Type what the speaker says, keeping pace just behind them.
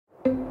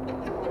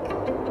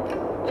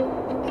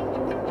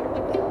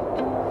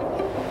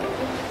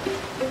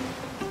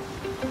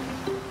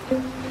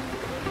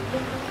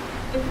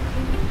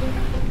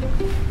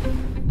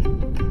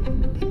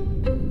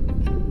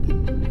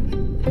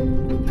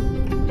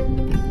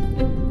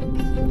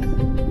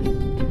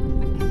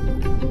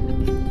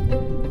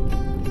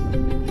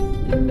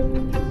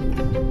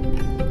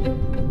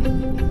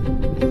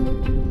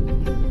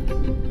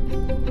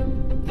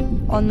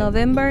On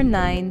November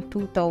 9,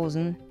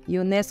 2000,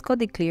 UNESCO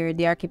declared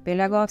the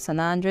archipelago of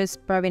San Andres,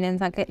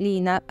 Providence, and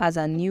Catalina as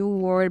a new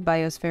World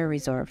Biosphere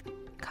Reserve,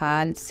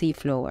 called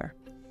Seaflower,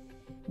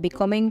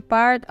 becoming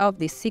part of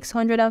the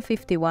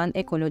 651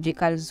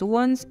 ecological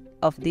zones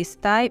of this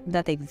type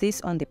that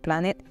exist on the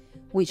planet,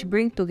 which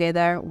bring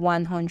together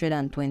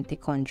 120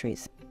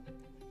 countries.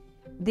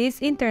 This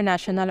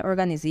international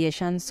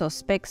organization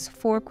suspects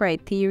 4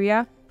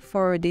 criteria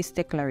for this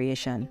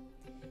declaration.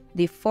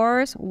 The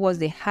first was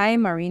the high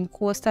marine,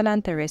 coastal,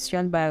 and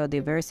terrestrial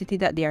biodiversity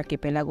that the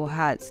archipelago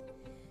has.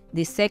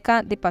 The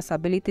second, the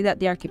possibility that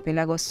the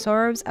archipelago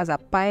serves as a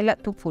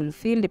pilot to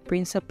fulfill the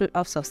principle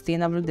of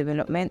sustainable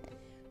development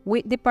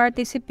with the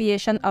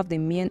participation of the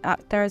main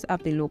actors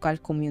of the local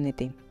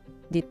community.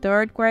 The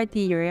third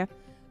criteria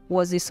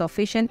was the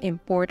sufficient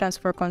importance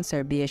for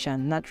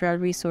conservation, natural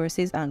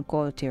resources, and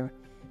culture.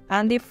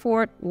 And the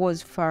fourth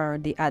was for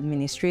the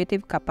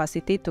administrative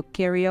capacity to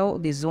carry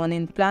out the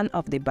zoning plan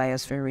of the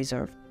Biosphere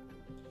Reserve.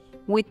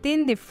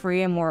 Within the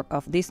framework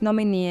of this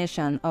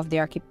nomination of the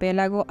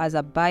archipelago as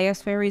a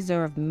Biosphere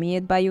Reserve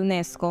made by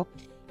UNESCO,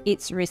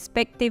 its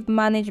respective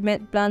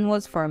management plan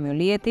was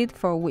formulated,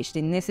 for which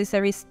the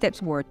necessary steps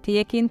were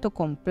taken to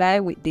comply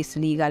with this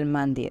legal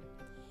mandate.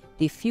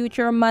 The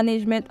future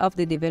management of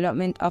the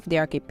development of the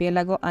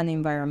archipelago and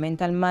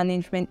environmental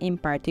management in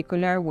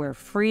particular were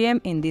framed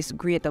in this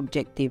great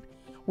objective,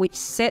 which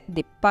set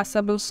the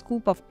possible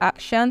scope of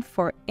action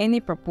for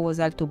any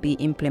proposal to be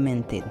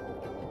implemented.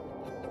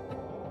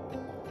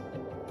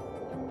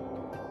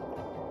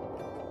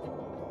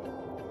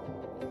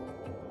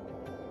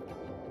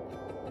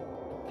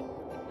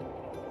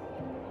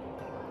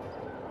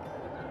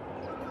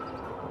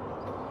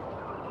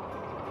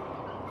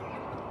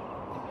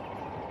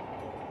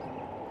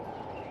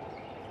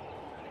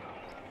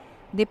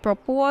 The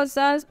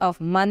proposals of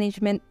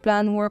management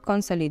plan were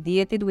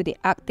consolidated with the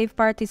active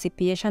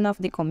participation of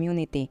the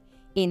community,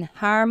 in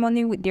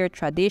harmony with their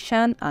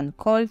tradition and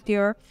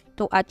culture,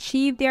 to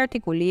achieve the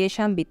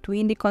articulation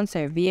between the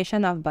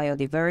conservation of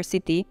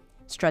biodiversity,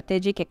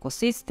 strategic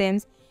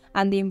ecosystems,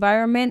 and the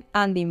environment,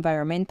 and the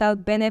environmental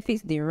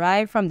benefits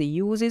derived from the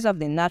uses of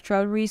the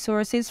natural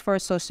resources for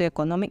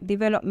socioeconomic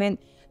development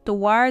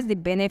towards the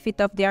benefit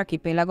of the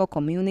archipelago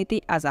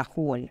community as a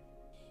whole.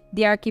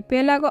 The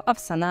archipelago of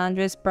San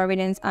Andres,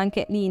 Providence, and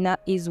Catalina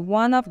is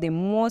one of the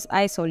most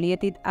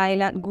isolated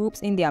island groups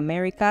in the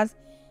Americas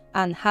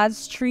and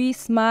has 3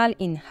 small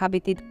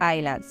inhabited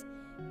islands,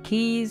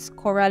 keys,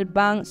 coral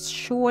banks,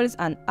 shoals,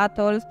 and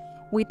atolls,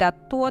 with a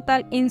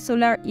total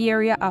insular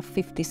area of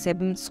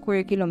 57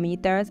 square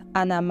kilometers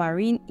and a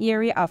marine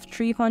area of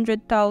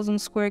 300,000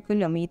 square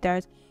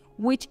kilometers,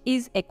 which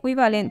is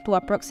equivalent to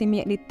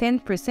approximately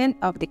 10%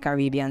 of the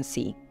Caribbean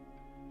Sea.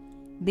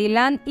 The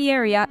land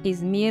area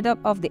is made up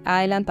of the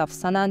island of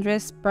San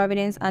Andres,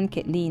 Providence, and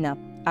Catalina,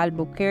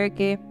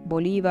 Albuquerque,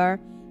 Bolivar,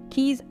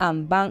 keys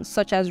and banks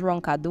such as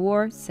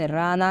Roncador,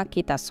 Serrana,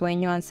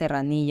 Quitasueño, and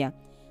Serranilla,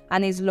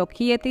 and is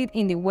located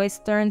in the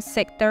western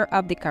sector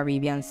of the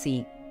Caribbean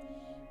Sea.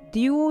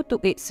 Due to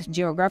its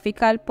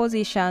geographical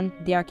position,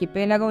 the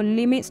archipelago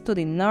limits to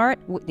the north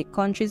with the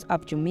countries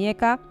of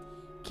Jamaica,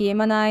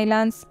 Cayman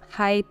Islands,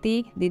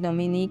 Haiti, the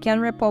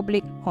Dominican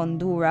Republic,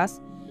 Honduras,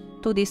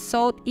 to the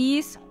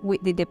southeast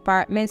with the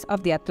departments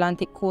of the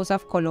Atlantic coast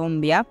of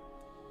Colombia,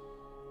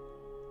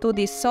 to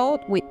the south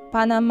with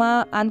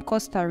Panama and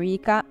Costa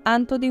Rica,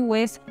 and to the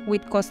west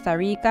with Costa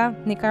Rica,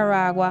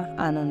 Nicaragua,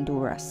 and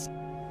Honduras.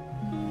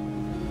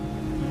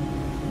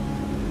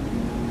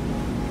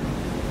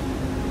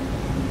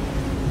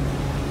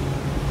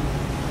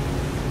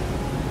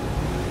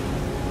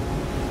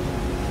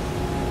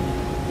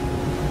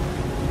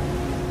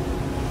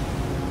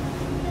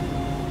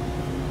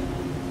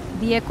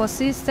 The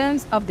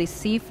ecosystems of the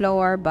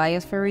Seaflower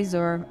Biosphere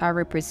Reserve are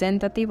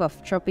representative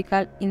of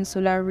tropical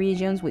insular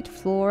regions with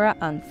flora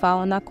and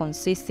fauna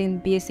consisting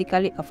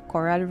basically of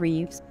coral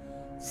reefs,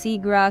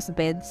 seagrass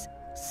beds,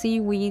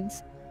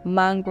 seaweeds,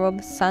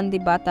 mangroves, sandy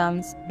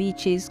bottoms,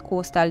 beaches,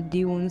 coastal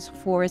dunes,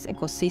 forest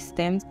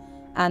ecosystems,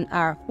 and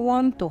are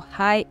home to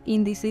high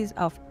indices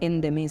of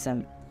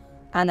endemism,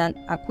 and an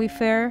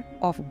aquifer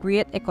of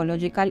great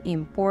ecological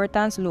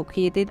importance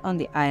located on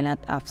the island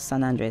of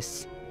San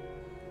Andres.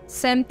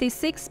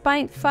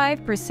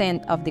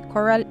 76.5% of the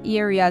coral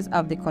areas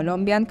of the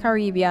Colombian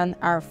Caribbean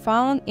are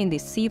found in the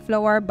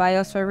Seaflower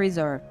Biosphere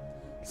Reserve.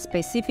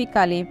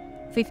 Specifically,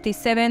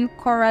 57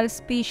 coral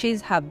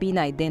species have been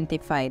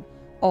identified,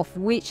 of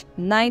which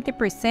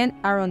 90%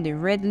 are on the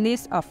red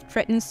list of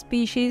threatened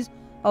species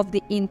of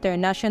the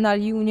International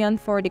Union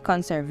for the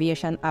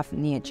Conservation of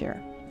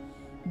Nature.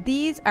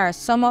 These are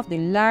some of the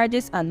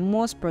largest and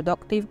most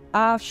productive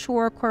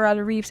offshore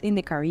coral reefs in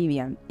the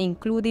Caribbean,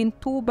 including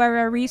 2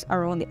 barrier reefs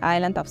around the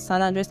island of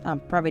San Andres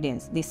and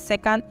Providence. The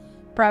second,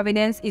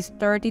 Providence, is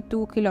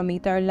 32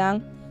 kilometers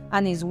long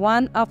and is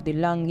one of the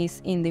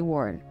longest in the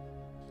world.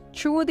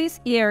 Through this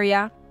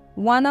area,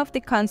 one of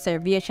the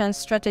conservation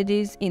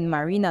strategies in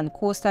marine and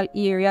coastal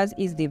areas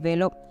is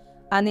developed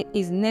and it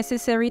is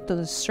necessary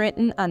to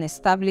strengthen and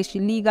establish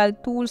legal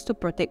tools to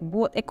protect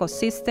both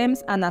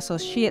ecosystems and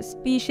associate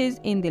species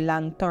in the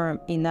long term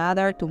in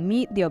order to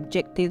meet the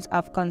objectives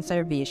of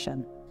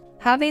conservation.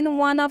 Having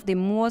one of the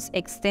most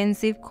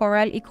extensive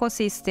coral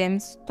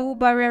ecosystems, two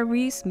barrier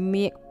reefs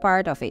make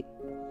part of it.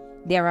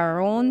 There are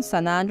around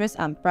San Andres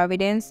and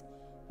Providence,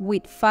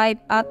 with 5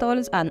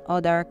 atolls and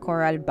other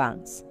coral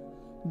banks.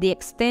 The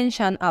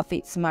extension of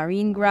its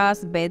marine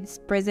grass beds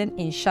present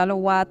in shallow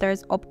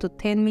waters up to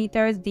 10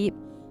 meters deep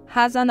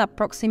has an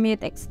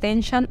approximate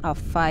extension of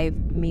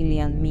 5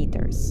 million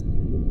meters.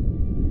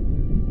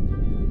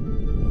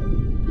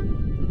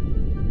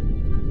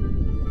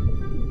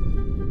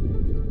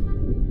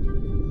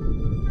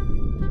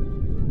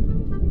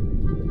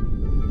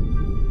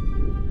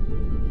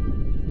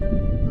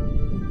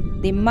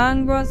 The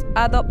mangroves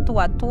add up to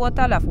a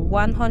total of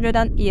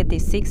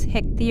 186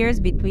 hectares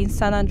between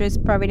San Andres,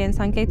 Providence,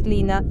 and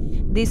Catalina,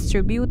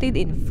 distributed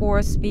in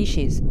 4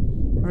 species: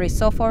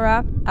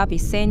 Rhizophora,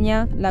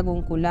 Avicennia,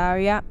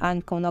 Laguncularia,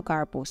 and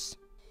Conocarpus.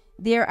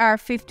 There are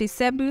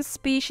 57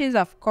 species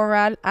of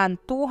coral and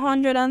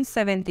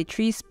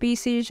 273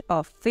 species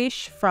of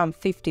fish from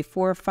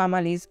 54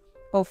 families,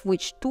 of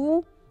which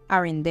 2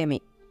 are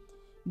endemic.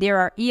 There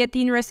are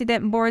 18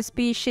 resident bird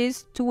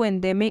species, 2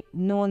 endemic,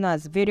 known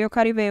as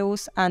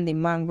Videocaribeus and the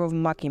mangrove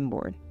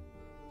mockingbird.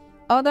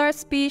 Other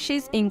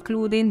species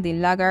including the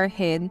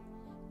loggerhead,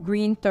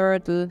 green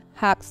turtle,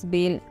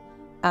 hawksbill,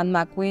 and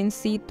McQueen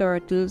sea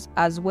turtles,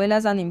 as well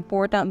as an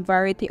important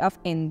variety of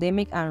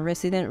endemic and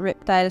resident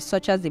reptiles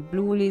such as the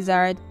blue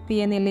lizard,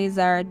 peony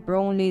lizard,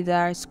 brown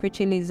lizard,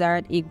 screechy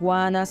lizard,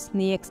 iguana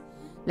snakes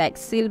like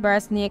silver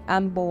snake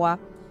and boa,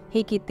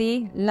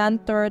 hikiti,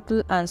 land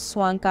turtle, and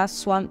swanka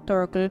swamp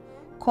turtle,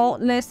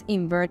 countless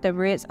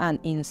invertebrates and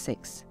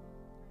insects.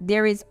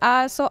 There is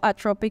also a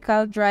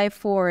tropical dry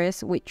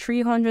forest with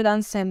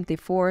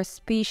 374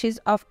 species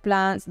of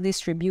plants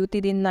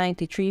distributed in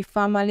 93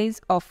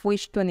 families, of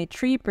which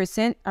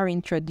 23% are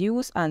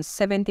introduced and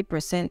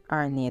 70%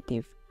 are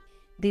native.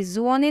 The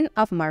zoning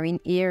of marine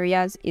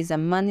areas is a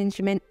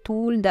management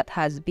tool that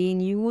has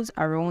been used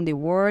around the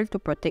world to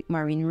protect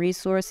marine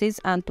resources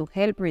and to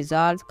help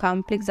resolve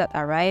conflicts that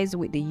arise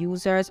with the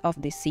users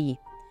of the sea.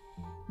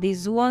 The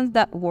zones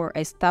that were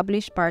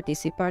established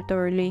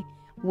participatorily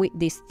with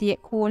the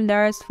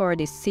stakeholders for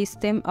the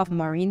system of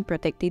marine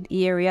protected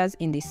areas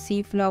in the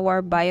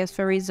Seaflower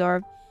Biosphere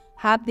Reserve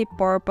have the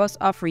purpose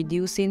of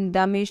reducing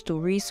damage to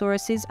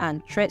resources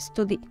and threats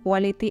to the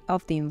quality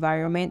of the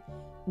environment,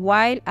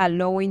 while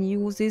allowing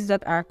uses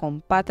that are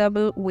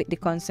compatible with the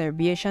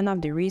conservation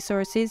of the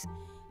resources,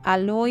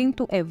 allowing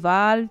to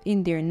evolve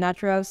in their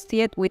natural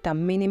state with a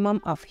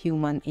minimum of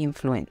human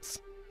influence.